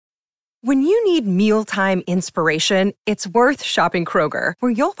When you need mealtime inspiration, it's worth shopping Kroger,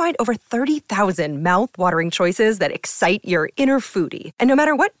 where you'll find over 30,000 mouth-watering choices that excite your inner foodie. And no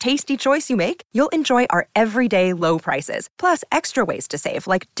matter what tasty choice you make, you'll enjoy our everyday low prices, plus extra ways to save,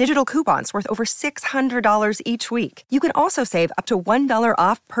 like digital coupons worth over $600 each week. You can also save up to $1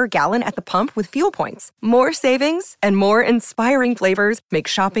 off per gallon at the pump with fuel points. More savings and more inspiring flavors make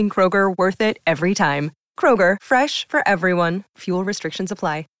shopping Kroger worth it every time. Kroger, fresh for everyone. Fuel restrictions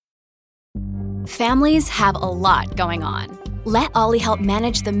apply. Families have a lot going on. Let Ollie help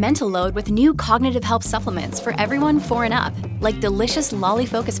manage the mental load with new cognitive help supplements for everyone 4 and up, like delicious Lolly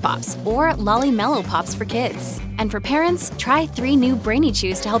Focus Pops or Lolly Mellow Pops for kids. And for parents, try 3 new Brainy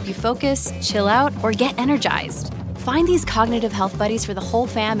Chews to help you focus, chill out, or get energized. Find these cognitive health buddies for the whole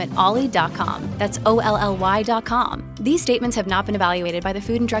fam at ollie.com. That's OLLY.com. These statements have not been evaluated by the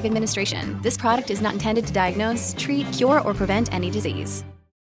Food and Drug Administration. This product is not intended to diagnose, treat, cure, or prevent any disease.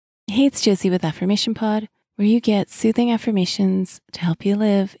 Hey, it's Josie with Affirmation Pod, where you get soothing affirmations to help you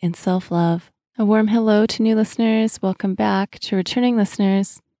live in self-love. A warm hello to new listeners. Welcome back to returning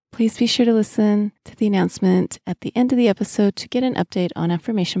listeners. Please be sure to listen to the announcement at the end of the episode to get an update on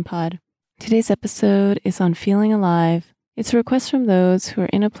Affirmation Pod. Today's episode is on feeling alive. It's a request from those who are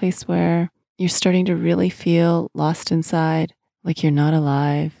in a place where you're starting to really feel lost inside, like you're not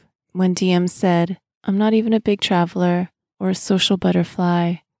alive. When DM said, "I'm not even a big traveler or a social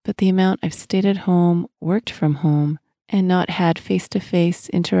butterfly, but the amount I've stayed at home, worked from home, and not had face-to-face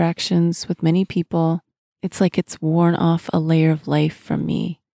interactions with many people, it's like it's worn off a layer of life from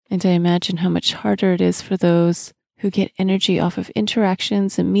me. And I imagine how much harder it is for those who get energy off of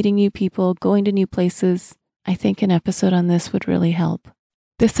interactions and meeting new people, going to new places. I think an episode on this would really help."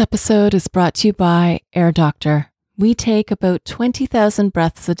 This episode is brought to you by Air Doctor. We take about 20,000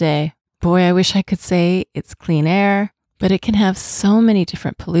 breaths a day. Boy, I wish I could say it's clean air, but it can have so many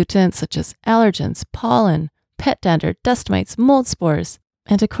different pollutants such as allergens, pollen, pet dander, dust mites, mold spores.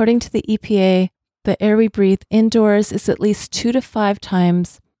 And according to the EPA, the air we breathe indoors is at least 2 to 5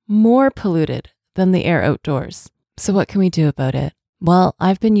 times more polluted than the air outdoors. So what can we do about it? Well,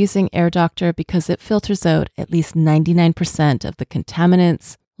 I've been using Air Doctor because it filters out at least 99% of the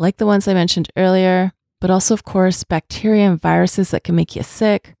contaminants, like the ones I mentioned earlier, but also, of course, bacteria and viruses that can make you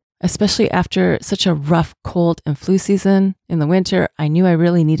sick. Especially after such a rough cold and flu season in the winter, I knew I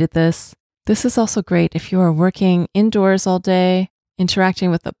really needed this. This is also great if you are working indoors all day,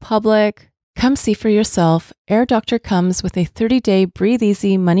 interacting with the public. Come see for yourself. Air Doctor comes with a 30-day breathe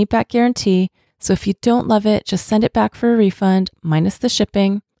easy money back guarantee. So if you don't love it, just send it back for a refund minus the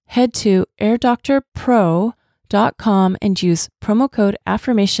shipping. Head to airdoctorpro.com and use promo code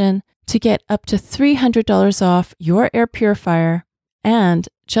AFFIRMATION to get up to $300 off your air purifier. And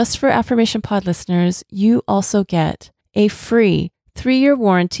just for Affirmation Pod listeners, you also get a free 3-year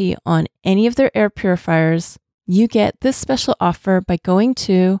warranty on any of their air purifiers. You get this special offer by going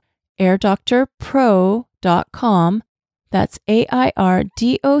to airdoctorpro.com. That's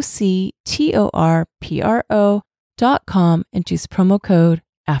airdoctorpro.com and use promo code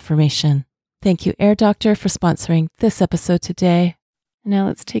AFFIRMATION. Thank you, Air Doctor, for sponsoring this episode today. Now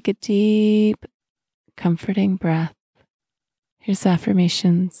let's take a deep, comforting breath. Here's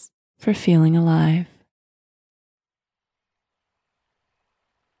affirmations for feeling alive.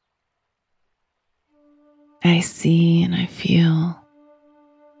 I see and I feel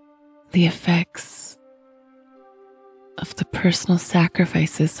the effects of the personal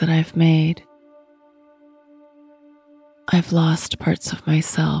sacrifices that I've made. I've lost parts of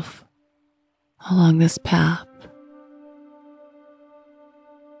myself along this path.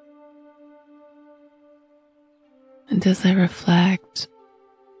 And as I reflect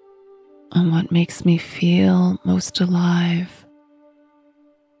on what makes me feel most alive,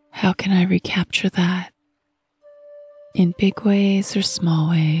 how can I recapture that in big ways or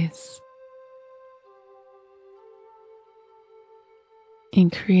small ways? In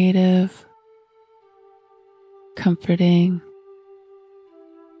creative, comforting,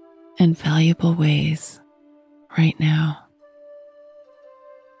 and valuable ways right now.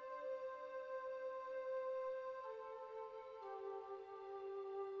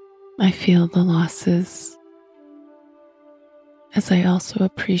 I feel the losses as I also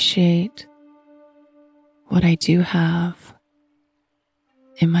appreciate what I do have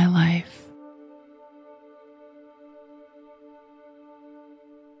in my life.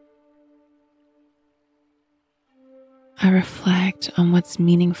 I reflect on what's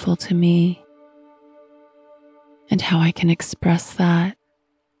meaningful to me and how I can express that,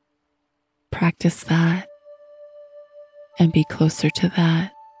 practice that, and be closer to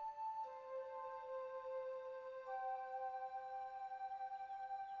that.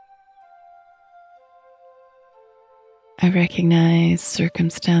 I recognize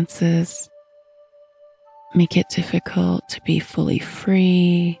circumstances make it difficult to be fully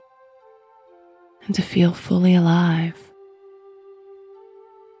free and to feel fully alive.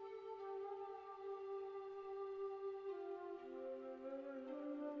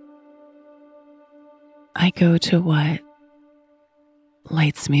 I go to what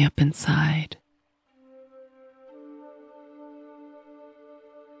lights me up inside.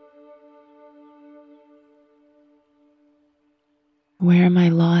 Where am I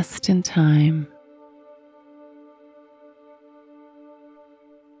lost in time?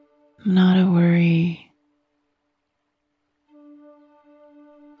 Not a worry,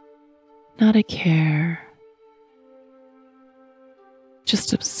 not a care,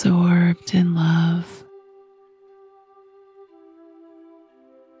 just absorbed in love.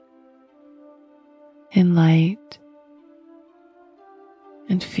 In light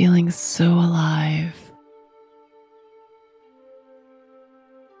and feeling so alive.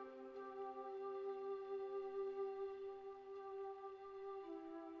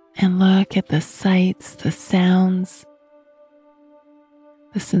 And look at the sights, the sounds,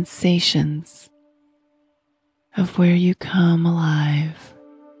 the sensations of where you come alive.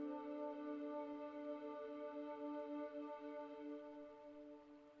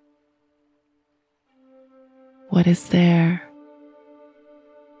 What is there?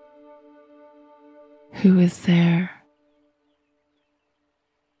 Who is there?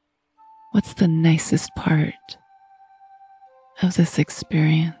 What's the nicest part of this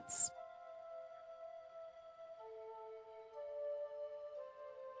experience?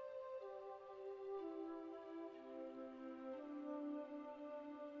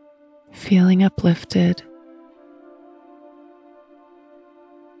 Feeling uplifted,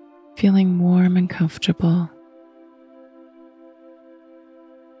 feeling warm and comfortable.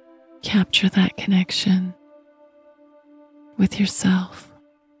 Capture that connection with yourself.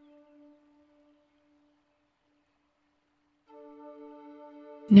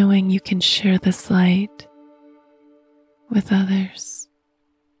 Knowing you can share this light with others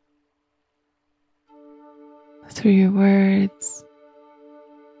through your words,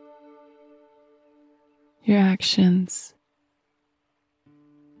 your actions,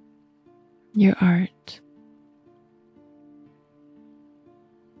 your art.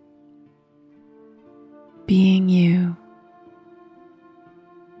 Being you,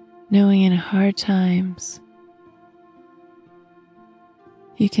 knowing in hard times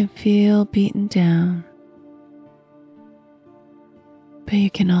you can feel beaten down, but you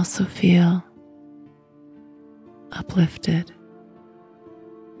can also feel uplifted.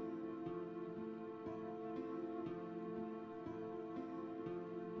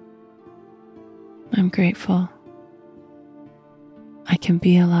 I'm grateful I can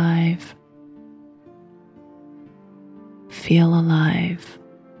be alive, feel alive,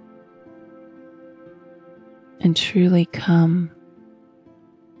 and truly come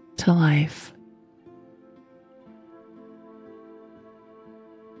to life.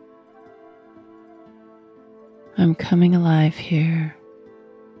 I'm coming alive here.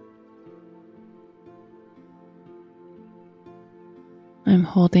 I'm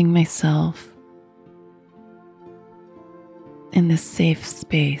holding myself in this safe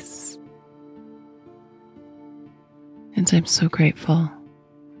space. And I'm so grateful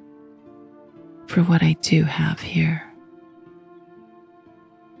for what I do have here.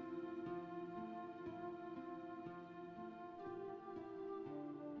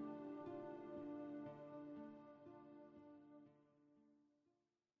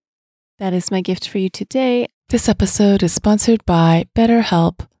 That is my gift for you today. This episode is sponsored by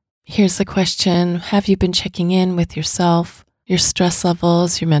BetterHelp. Here's the question. Have you been checking in with yourself, your stress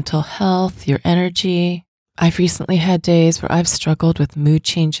levels, your mental health, your energy? I've recently had days where I've struggled with mood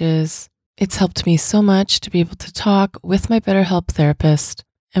changes. It's helped me so much to be able to talk with my BetterHelp therapist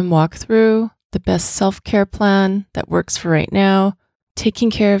and walk through the best self-care plan that works for right now. Taking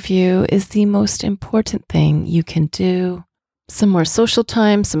care of you is the most important thing you can do. Some more social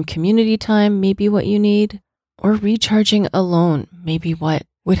time, some community time, maybe what you need, or recharging alone, maybe what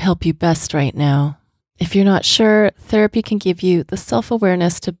would help you best right now. If you're not sure, therapy can give you the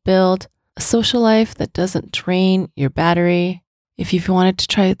self-awareness to build a social life that doesn't drain your battery. If you've wanted to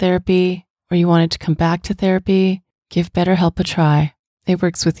try therapy or you wanted to come back to therapy, give BetterHelp a try. It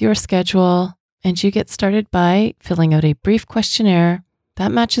works with your schedule, and you get started by filling out a brief questionnaire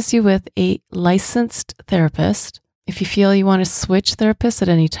that matches you with a licensed therapist. If you feel you want to switch therapists at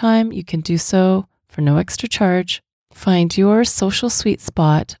any time, you can do so for no extra charge. Find your social sweet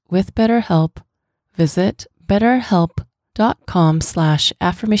spot with BetterHelp. Visit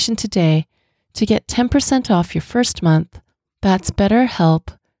betterhelp.com/affirmation today to get 10% off your first month. That's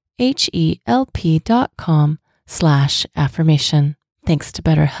BetterHelp, HELP.com/affirmation. Thanks to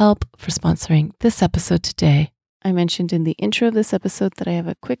BetterHelp for sponsoring this episode today. I mentioned in the intro of this episode that I have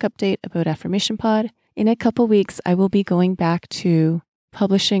a quick update about Affirmation Pod. In a couple weeks, I will be going back to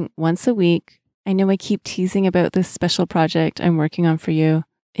publishing once a week. I know I keep teasing about this special project I'm working on for you.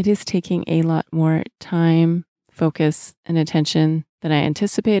 It is taking a lot more time, focus, and attention than I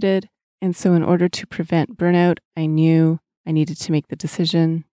anticipated. And so in order to prevent burnout, I knew I needed to make the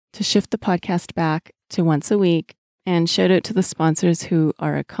decision to shift the podcast back to once a week. And shout out to the sponsors who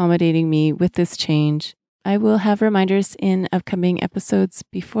are accommodating me with this change. I will have reminders in upcoming episodes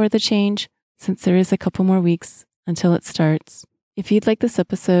before the change, since there is a couple more weeks until it starts. If you'd like this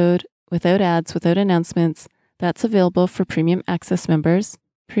episode without ads, without announcements, that's available for Premium Access members.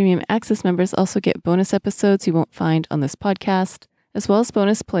 Premium Access members also get bonus episodes you won't find on this podcast, as well as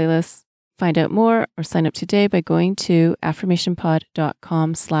bonus playlists. Find out more or sign up today by going to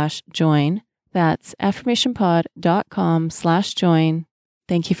affirmationpod.com/join. That's affirmationpod.com/join.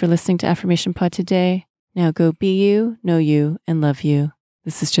 Thank you for listening to Affirmation Pod today. Now go be you, know you, and love you.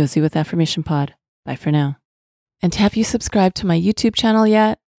 This is Josie with Affirmation Pod. Bye for now. And have you subscribed to my YouTube channel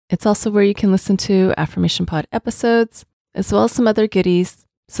yet? It's also where you can listen to Affirmation Pod episodes, as well as some other goodies.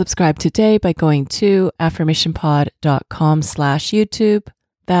 Subscribe today by going to affirmationpod.com/YouTube.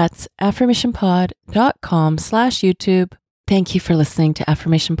 That's affirmationpod.com/YouTube. Thank you for listening to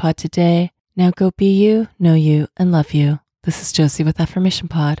Affirmation Pod today. Now go be you, know you, and love you. This is Josie with Affirmation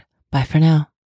Pod. Bye for now.